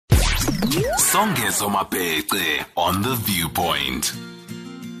Songezo Mapete on The Viewpoint.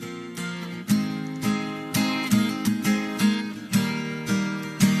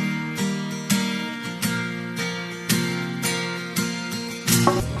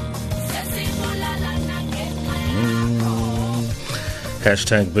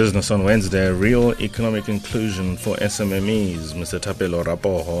 Hashtag Business on Wednesday, real economic inclusion for SMMEs. Mr. Thapelo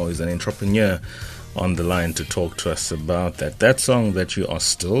Rapoo is an entrepreneur on the line to talk to us about that. That song that you are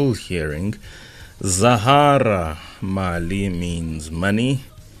still hearing, Zahara Mali, means money.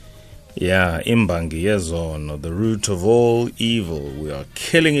 Yeah, Imbangi Yezono, the root of all evil. We are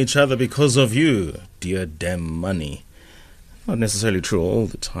killing each other because of you, dear damn money. Not necessarily true all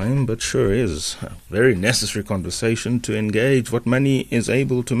the time, but sure is a very necessary conversation to engage what money is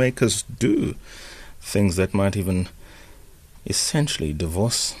able to make us do. Things that might even essentially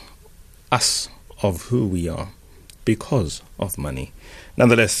divorce us of who we are because of money.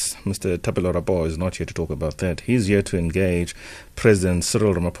 Nonetheless, Mr. Thapelo Rapoo is not here to talk about that. He's here to engage President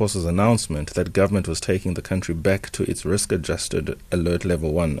Cyril Ramaphosa's announcement that government was taking the country back to its risk-adjusted alert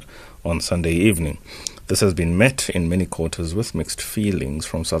level 1 on Sunday evening. This has been met in many quarters with mixed feelings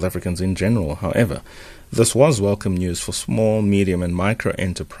from South Africans in general. However, this was welcome news for small, medium and micro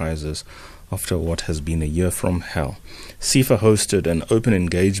enterprises after what has been a year from hell. SEFA hosted an open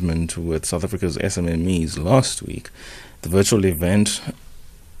engagement with South Africa's SMMEs last week. The virtual event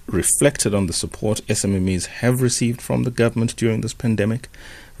reflected on the support SMMEs have received from the government during this pandemic.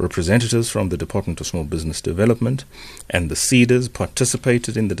 Representatives from the Department of Small Business Development and the Cedars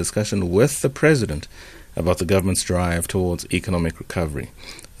participated in the discussion with the President about the government's drive towards economic recovery.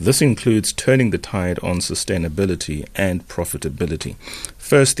 This includes turning the tide on sustainability and profitability.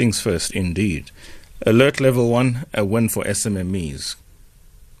 First things first, indeed. Alert Level 1, a win for SMMEs,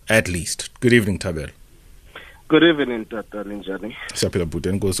 at least. Good evening, Thapelo. Good evening, Tata Ninjani. Siyaphila bhuti,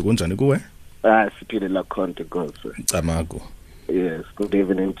 enkosi kunjani kuwe? Siphile la khonto Nkosi. Amagu. Yes, good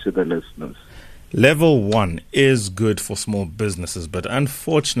evening to the listeners. Level 1 is good for small businesses, but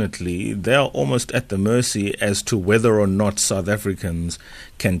unfortunately, they are almost at the mercy as to whether or not South Africans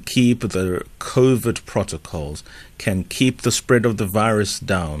can keep the COVID protocols, can keep the spread of the virus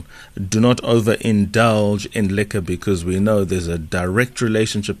down. Do not overindulge in liquor, because we know there's a direct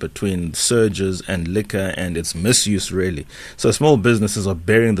relationship between surges and liquor and its misuse, really. So small businesses are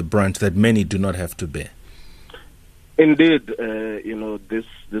bearing the brunt that many do not have to bear. Indeed, this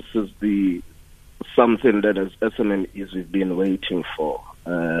is something that as SMMEs we've been waiting for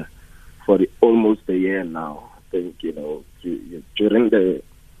almost a year now. I think, during the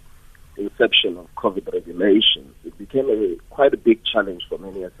inception of COVID regulations, it became quite a big challenge for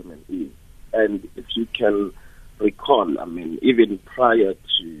many SMMEs. And if you can recall, even prior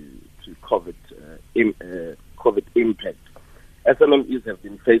to COVID impact, SMMEs have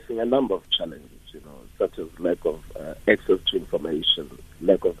been facing a number of challenges, such as lack of access to information,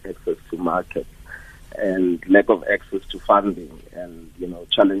 lack of access to markets, and lack of access to funding, and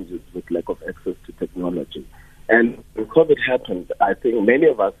challenges with lack of access to technology. And when COVID happened, I think many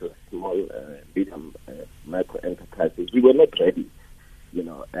of us as small, medium, micro enterprises, we were not ready,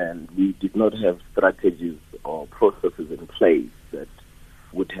 and we did not have strategies or processes in place that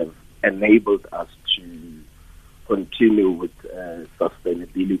would have enabled us to continue with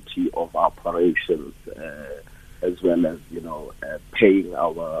sustainability of our operations, as well as paying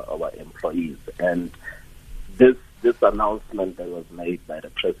our employees. And this announcement that was made by the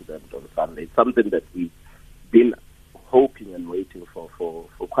President on Sunday, something that we've been hoping and waiting for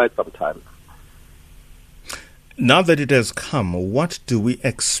quite some time. Now that it has come, what do we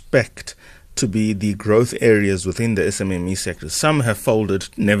expect to be the growth areas within the SMME sector? Some have folded,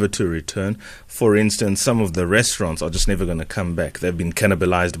 never to return. For instance, some of the restaurants are just never going to come back. They've been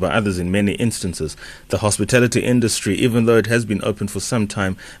cannibalized by others in many instances. The hospitality industry, even though it has been open for some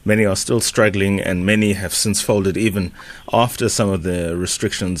time, many are still struggling, and many have since folded even after some of the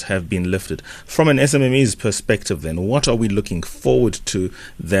restrictions have been lifted. From an SMME's perspective then, what are we looking forward to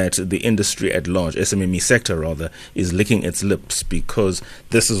that the industry at large, SMME sector rather, is licking its lips, because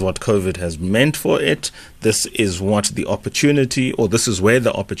this is what COVID has meant for it, this is what the opportunity, or this is where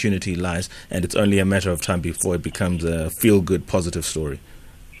the opportunity lies, and it's only a matter of time before it becomes a feel-good, positive story?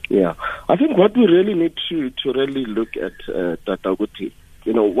 Yeah, I think what we really need to really look at, Tata Guti,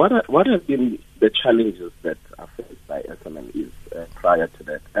 what have been the challenges that are faced by SMMEs prior to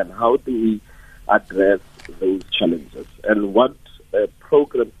that, and how do we address those challenges, and what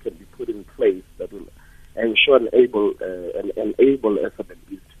programs can be put in place that will ensure and enable SMMEs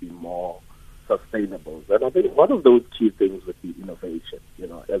to be more sustainable. And I think one of those key things would be innovation.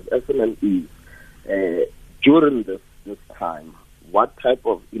 As SMMEs, during this time, what type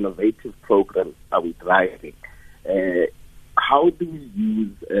of innovative programs are we driving? How do we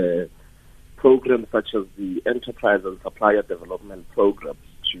use programs such as the enterprise and supplier development programs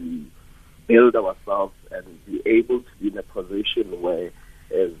to build ourselves and be able to be in a position where,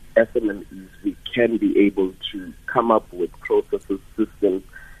 as SMMEs, we can be able to come up with processes, systems,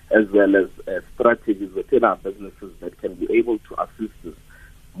 as well as strategies within our businesses that can be able to assist us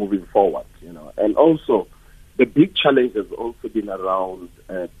moving forward, And also, the big challenge has also been around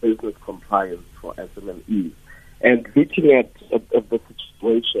business compliance for SMMEs. And looking at the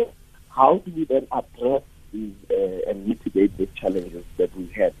situation, how do we then address these and mitigate these challenges that we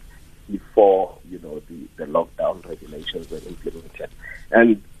had before, the lockdown regulations were implemented?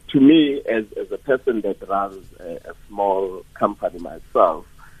 And to me, as a person that runs a small company myself,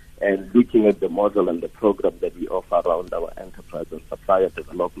 and looking at the model and the program that we offer around our enterprise and supplier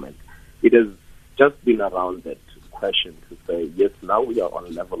development, it has just been around that question to say, yes, now we are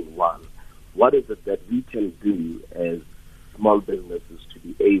on level 1. What is it that we can do as small businesses to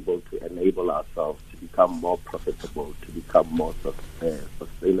be able to enable ourselves to become more profitable, to become more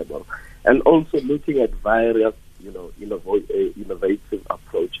sustainable? And also looking at various, innovative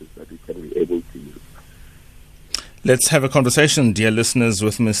approaches that we can be able to use. Let's have a conversation, dear listeners,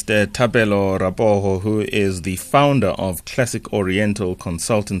 with Mr. Thapelo Rapoo, who is the founder of Classic Oriental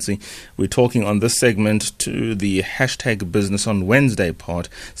Consultancy. We're talking on this segment to the hashtag Business on Wednesday part,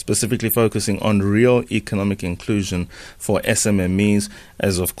 specifically focusing on real economic inclusion for SMMEs,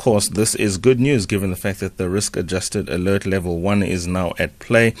 as of course this is good news given the fact that the risk-adjusted alert level 1 is now at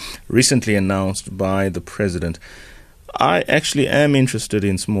play, recently announced by the President. I actually am interested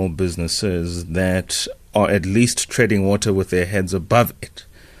in small businesses that are at least treading water with their heads above it.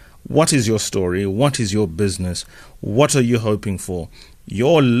 What is your story? What is your business? What are you hoping for?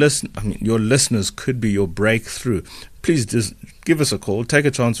 Your listeners could be your breakthrough. Please just give us a call. Take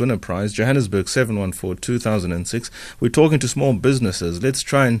a chance, win a prize. Johannesburg 714-2006. We're talking to small businesses. Let's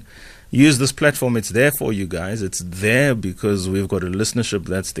try and use this platform. It's there for you guys. It's there because we've got a listenership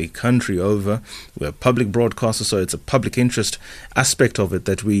that's the country over. We're a public broadcaster, so it's a public interest aspect of it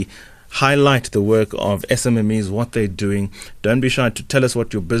that we highlight the work of SMMEs, what they're doing. Don't be shy to tell us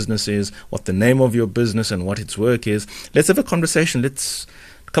what your business is, what the name of your business and what its work is. Let's have a conversation. Let's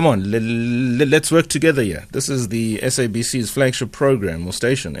work together here. This is the SABC's flagship program or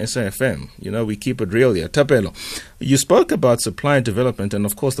station, SAFM. We keep it real here. Thapelo, you spoke about supply development and,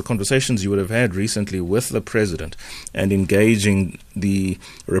 of course, the conversations you would have had recently with the President and engaging the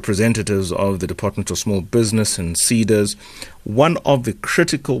representatives of the Department of Small Business and CEDAs. One of the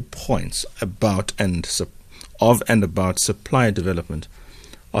critical points about supply development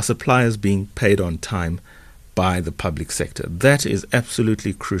are suppliers being paid on time by the public sector. That is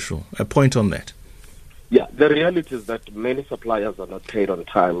absolutely crucial. A point on that. Yeah, the reality is that many suppliers are not paid on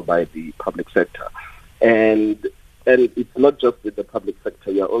time by the public sector. And it's not just in the public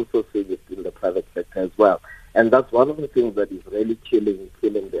sector, you're also seeing it in the private sector as well. And that's one of the things that is really killing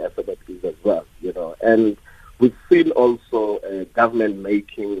the SMMEs as well, And we've seen also government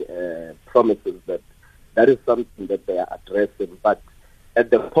making promises that is something that they are addressing. But at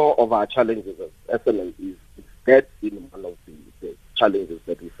the core of our challenges as SMMEs, that's been one of the challenges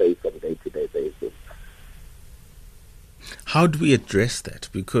that we face on a day-to-day basis. How do we address that?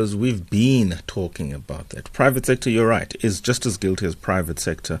 Because we've been talking about that. Private sector, you're right, is just as guilty as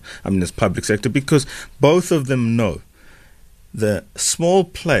as public sector, because both of them know the small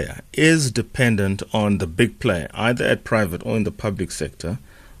player is dependent on the big player, either at private or in the public sector,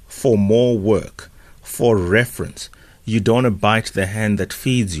 for more work, for reference. You don't want to bite the hand that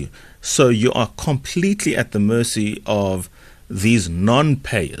feeds you. So you are completely at the mercy of these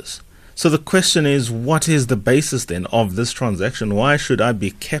non-payers. So the question is, what is the basis then of this transaction? Why should I be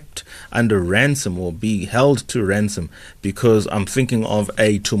kept under ransom or be held to ransom because I'm thinking of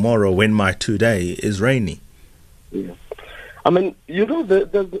a tomorrow when my today is rainy? Yeah.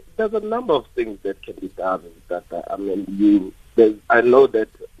 There's a number of things that can be done. I know that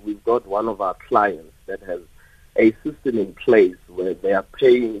we've got one of our clients that has a system in place where they are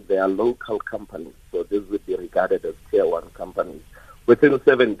paying their local companies, so this would be regarded as tier 1 companies, within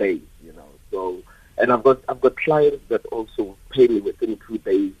 7 days, So, and I've got clients that also pay me within 2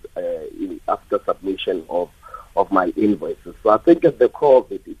 days after submission of my invoices. So I think at the core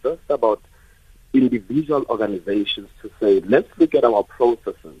of it, it's just about individual organizations to say, let's look at our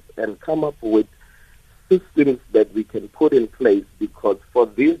processes and come up with systems that we can put in place, because for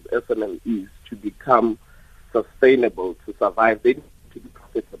these SMMEs to become sustainable, to survive, they need to be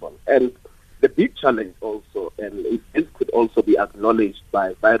profitable. And the big challenge also, and this could also be acknowledged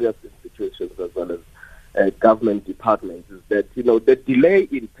by various institutions as well as government departments is that, the delay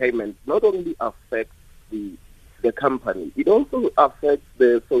in payment not only affects the company, it also affects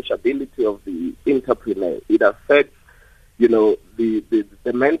the sociability of the entrepreneur. It affects,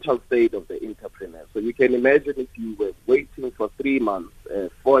 the mental state of the entrepreneur. So you can imagine if you were waiting for 3 months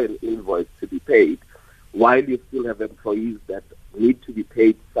for an invoice to be paid, while you still have employees that need to be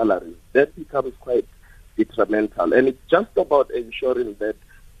paid salaries, that becomes quite detrimental. And it's just about ensuring that,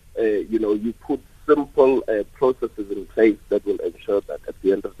 you put simple processes in place that will ensure that at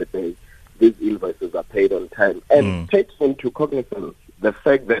the end of the day, these invoices are paid on time. And takes into cognizance the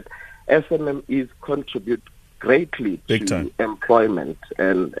fact that SMMEs contribute greatly to employment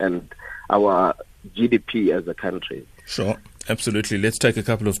and our GDP as a country. Sure, absolutely. Let's take a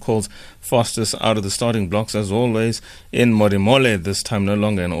couple of calls. Fastest out of the starting blocks, as always, in Modimolle, this time no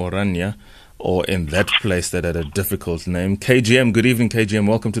longer in Orania, or in that place that had a difficult name. KGM, good evening, KGM.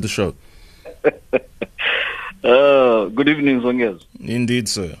 Welcome to the show. Good evening, Zongez. Indeed,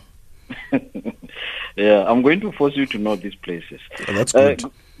 sir. Yeah, I'm going to force you to know these places. Oh, that's good.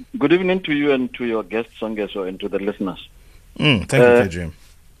 Good evening to you and to your guests, Zongez, and to the listeners. Thank you, KGM.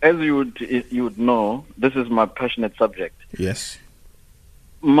 As you would know, this is my passionate subject. Yes.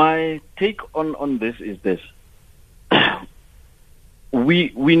 My take on this is this.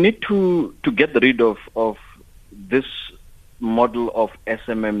 We need to get rid of this model of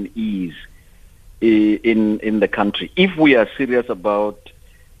SMMEs in the country if we are serious about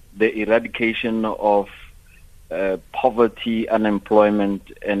the eradication of poverty,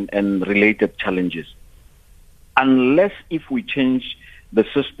 unemployment, and related challenges. Unless if we change the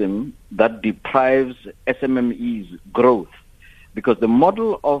system that deprives SMMEs growth, because the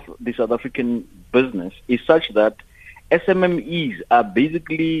model of the South African business is such that SMMEs are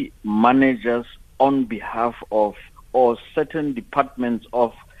basically managers on behalf of or certain departments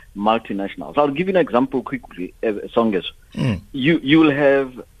of multinationals. I'll give you an example quickly, Songes. You will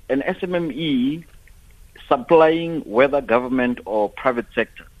have an SMME supplying whether government or private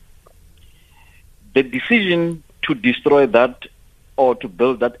sector. The decision to destroy that or to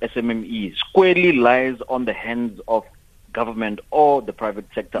build that SMME squarely lies on the hands of government or the private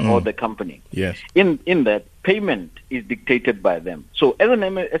sector or the company. Yes. In that, payment is dictated by them. So as an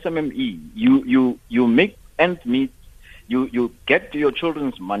SMME, you make ends meet, you get your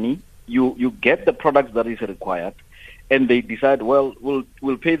children's money, you get the products that is required, and they decide, well,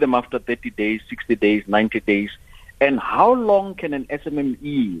 we'll pay them after 30 days, 60 days, 90 days. And how long can an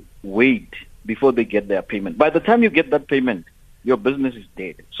SMME wait before they get their payment? By the time you get that payment, your business is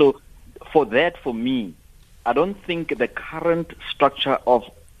dead. So for me, I don't think the current structure of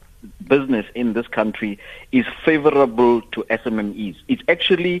business in this country is favorable to SMMEs. It's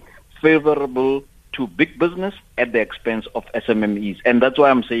actually favorable to big business at the expense of SMMEs. And that's why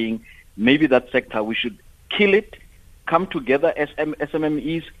I'm saying maybe that sector, we should kill it, come together as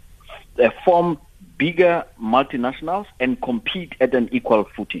SMMEs, form bigger multinationals, and compete at an equal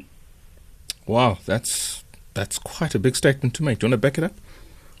footing. Wow, that's quite a big statement to make. Do you want to back it up?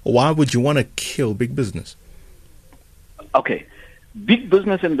 Why would you want to kill big business? Okay. Big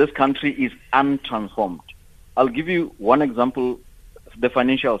business in this country is untransformed. I'll give you one example, the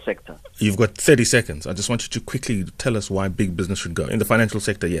financial sector. You've got 30 seconds. I just want you to quickly tell us why big business should go. In the financial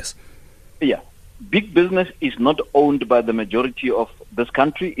sector, yes. Yeah. Big business is not owned by the majority of this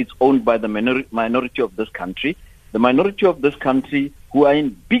country. It's owned by the minority of this country. The minority of this country, who are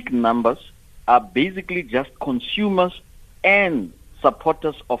in big numbers, are basically just consumers and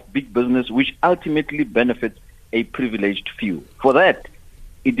supporters of big business, which ultimately benefits a privileged few. For that,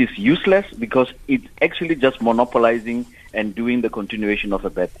 it is useless because it's actually just monopolizing and doing the continuation of a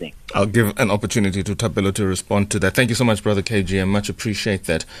bad thing. I'll give an opportunity to Thapelo to respond to that. Thank you so much, Brother KG. I much appreciate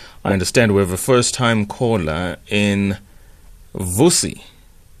that. I understand we have a first-time caller in Vusi.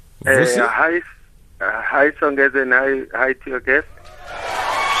 Hi, Songes, and hi to your guest.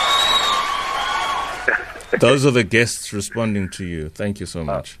 Those are the guests responding to you. Thank you so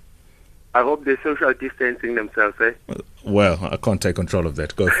much. I hope they're social distancing themselves, eh? Well, I can't take control of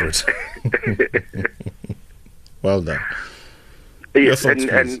that. Go for it. Well done. Yes,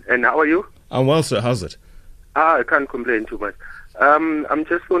 and how are you? I'm well, sir. How's it? I can't complain too much. I'm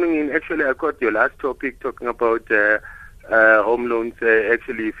just phoning in. Actually, I got your last topic talking about home loans,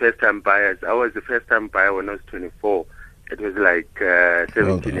 actually first-time buyers. I was a first-time buyer when I was 24. It was like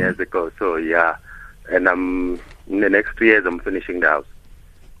 17 years ago. So, yeah. And in the next 2 years, I'm finishing the house.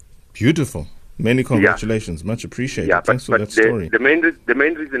 Beautiful. Many congratulations. Much appreciated. Yeah, Thanks for that story. The main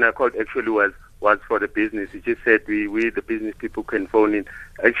reason I called actually was for the business. You just said we the business people can phone in.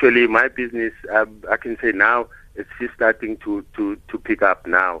 Actually, my business, I can say now, it's just starting to pick up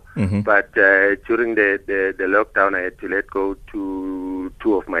now. Mm-hmm. But during the lockdown, I had to let go to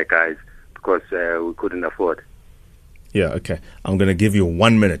 2 of my guys because we couldn't afford. Yeah, okay. I'm going to give you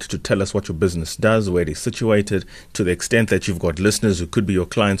 1 minute to tell us what your business does, where it is situated, to the extent that you've got listeners who could be your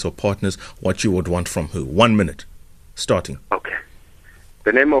clients or partners, what you would want from who. 1 minute, starting. Okay.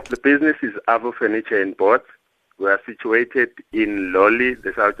 The name of the business is Avo Furniture and Boards. We are situated in Lolly,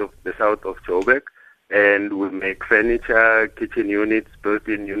 the south of Joburg, and we make furniture, kitchen units,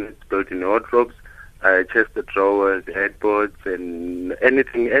 built-in wardrobes, chest of drawers, headboards, and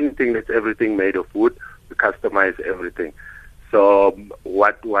anything that's everything made of wood. We customize everything. So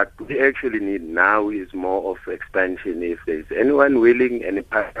what we actually need now is more of expansion. If there's anyone willing, any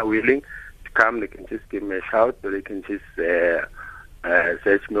partner willing to come, they can just give me a shout, or they can just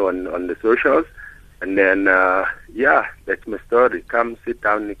search me on the socials. And then, that's my story. Come sit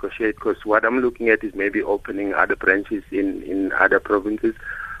down, negotiate, because what I'm looking at is maybe opening other branches in other provinces.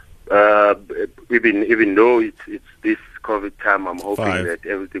 Even though it's this COVID time, I'm hoping that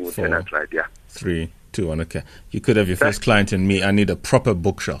everything will turn out right. Yeah. 3, 2, 1. Okay. You could have your first client in me. I need a proper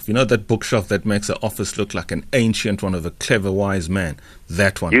bookshelf. You know that bookshelf that makes an office look like an ancient one of a clever, wise man?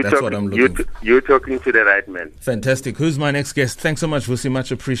 That one. That's what I'm looking for. You're talking to the right man. Fantastic. Who's my next guest? Thanks so much, Vusi.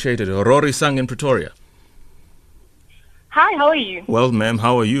 Much appreciated. Rory Sang in Pretoria. Hi, how are you? Well, ma'am,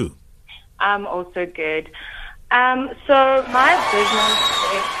 how are you? I'm also good. So my business,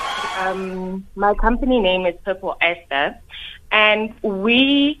 my company name is Purple Esther, and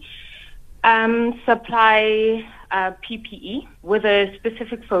we supply PPE with a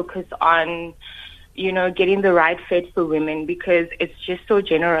specific focus on, getting the right fit for women, because it's just so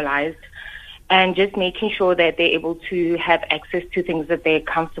generalized, and just making sure that they're able to have access to things that they're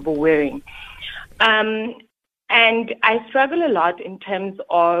comfortable wearing. And I struggle a lot in terms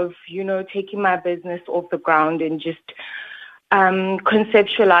of, taking my business off the ground and just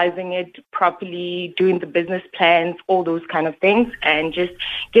conceptualizing it properly, doing the business plans, all those kind of things, and just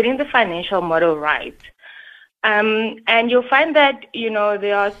getting the financial model right. And you'll find that,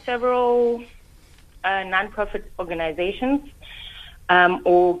 there are several nonprofit organizations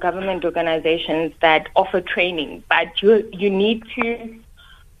or government organizations that offer training, but you need to...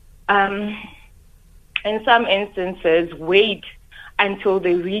 in some instances, wait until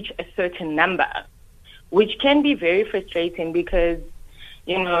they reach a certain number, which can be very frustrating because,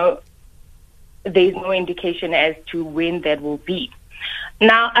 there's no indication as to when that will be.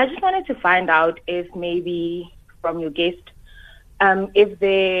 Now, I just wanted to find out if maybe from your guest, if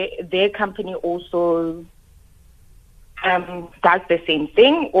their company also does the same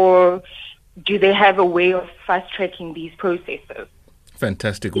thing, or do they have a way of fast-tracking these processes?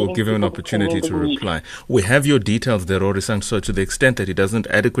 Fantastic. We'll give him an opportunity to reply. We have your details there, Rory-san, so to the extent that he doesn't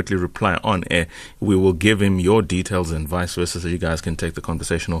adequately reply on air, we will give him your details and vice versa, so you guys can take the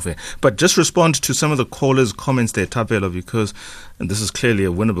conversation off air. But just respond to some of the callers' comments there, Thapelo, because and this is clearly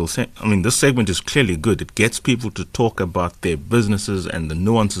a winnable this segment is clearly good. It gets people to talk about their businesses and the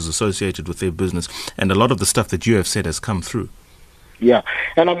nuances associated with their business, and a lot of the stuff that you have said has come through. Yeah,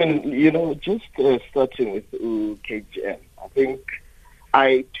 and just starting with KGM, I think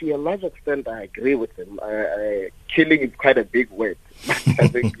to a large extent, I agree with him. Killing is quite a big word. I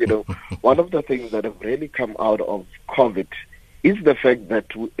think, one of the things that have really come out of COVID is the fact that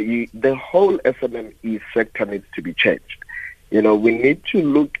the whole SMME sector needs to be changed. We need to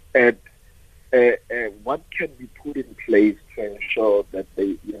look at what can be put in place to ensure that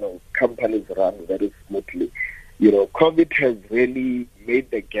companies run very smoothly. COVID has really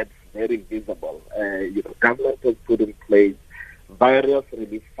made the gaps very visible. Government has put in place various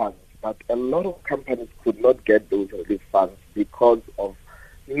relief funds, but a lot of companies could not get those relief funds because of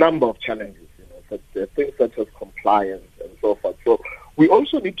a number of challenges, things such as compliance and so forth. So we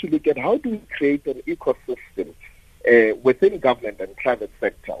also need to look at how do we create an ecosystem within government and private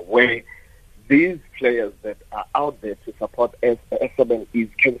sector where these players that are out there to support SMMEs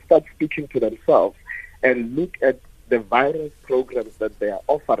can start speaking to themselves and look at the various programs that they are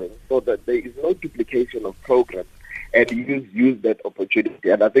offering so that there is no duplication of programs, and use that opportunity.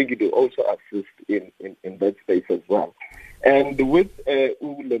 And I think it will also assist in that space as well. And with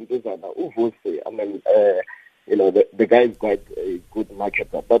Uvusi, the guy is quite a good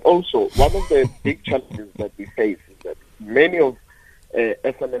marketer. But also, one of the big challenges that we face is that many of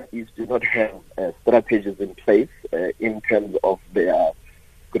SMMEs do not have strategies in place in terms of their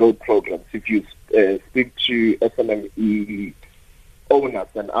growth programs. If you speak to SMME owners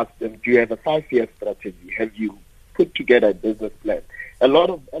and ask them, do you have a 5-year strategy? Have you put together a business plan? A lot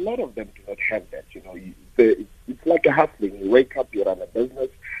of them do not have that. It's like a hustling. You wake up, you run a business,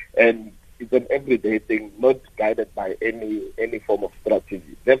 and it's an everyday thing, not guided by any form of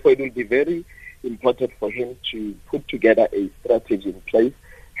strategy. Therefore, it will be very important for him to put together a strategy in place,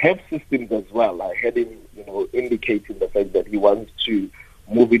 have systems as well. I had him, indicating the fact that he wants to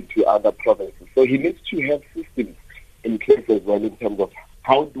move into other provinces. So he needs to have systems in place as well in terms of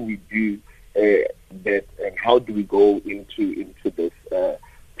how do we do that and how do we go into this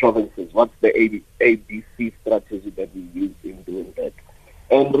provinces. What's the ABC strategy that we use in doing that?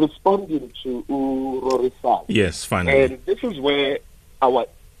 And responding to Rory Sang. Yes, finally. And this is where our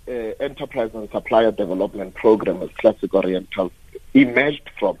enterprise and supplier development program as Classic Oriental emerged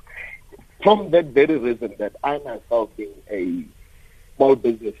from. From that very reason that I myself being a small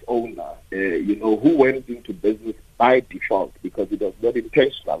business owner, who went into business by default because it was not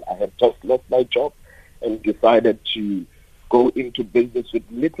intentional. I had just lost my job and decided to go into business with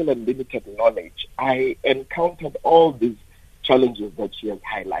little and limited knowledge. I encountered all these challenges that she has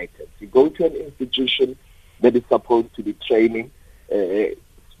highlighted. You go to an institution that is supposed to be training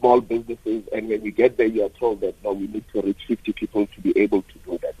small businesses, and when you get there, you are told that, no, we need to reach 50 people to be able to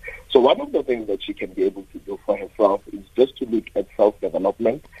do that. So one of the things that she can be able to do for herself is just to look at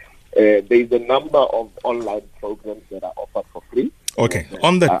self-development. There is a number of online programs that are offered for free. Okay,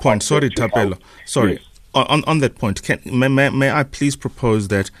 on that point, sorry, Thapelo, sorry. Yes. On that point, may I please propose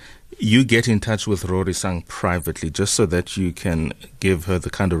that you get in touch with Rory Sang privately, just so that you can give her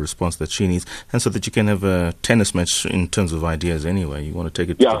the kind of response that she needs, and so that you can have a tennis match in terms of ideas anyway. You want to take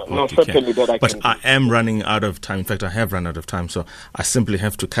it to the court, certainly that I But can. I am running out of time. In fact, I have run out of time, so I simply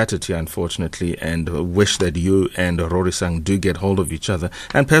have to cut it here, unfortunately, and wish that you and Rory Sang do get hold of each other,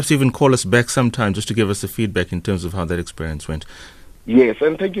 and perhaps even call us back sometime just to give us the feedback in terms of how that experience went. Yes,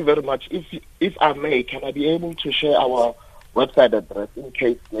 and thank you very much. If I may, can I be able to share our website address in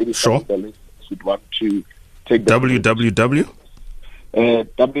case maybe some of the listeners would want to take the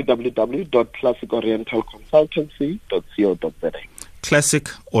www.classicorientalconsultancy.co.za. Classic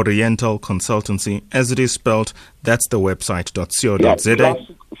Oriental Consultancy, as it is spelled, that's the website, .co.za.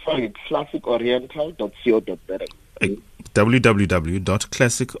 classicoriental.co.za.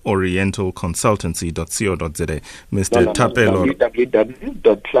 www.classicorientalconsultancy.co.za. Mr. Thapelo.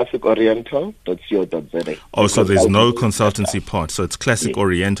 www.classicoriental.co.za. Oh, so there's no consultancy part. So it's Classic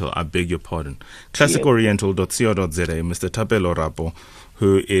Oriental. I beg your pardon. Classicoriental.co.za. Mr. Thapelo Rapoo,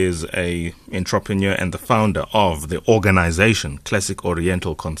 who is a entrepreneur and the founder of the organization Classic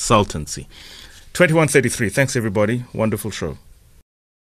Oriental Consultancy. 21:33. Thanks, everybody. Wonderful show.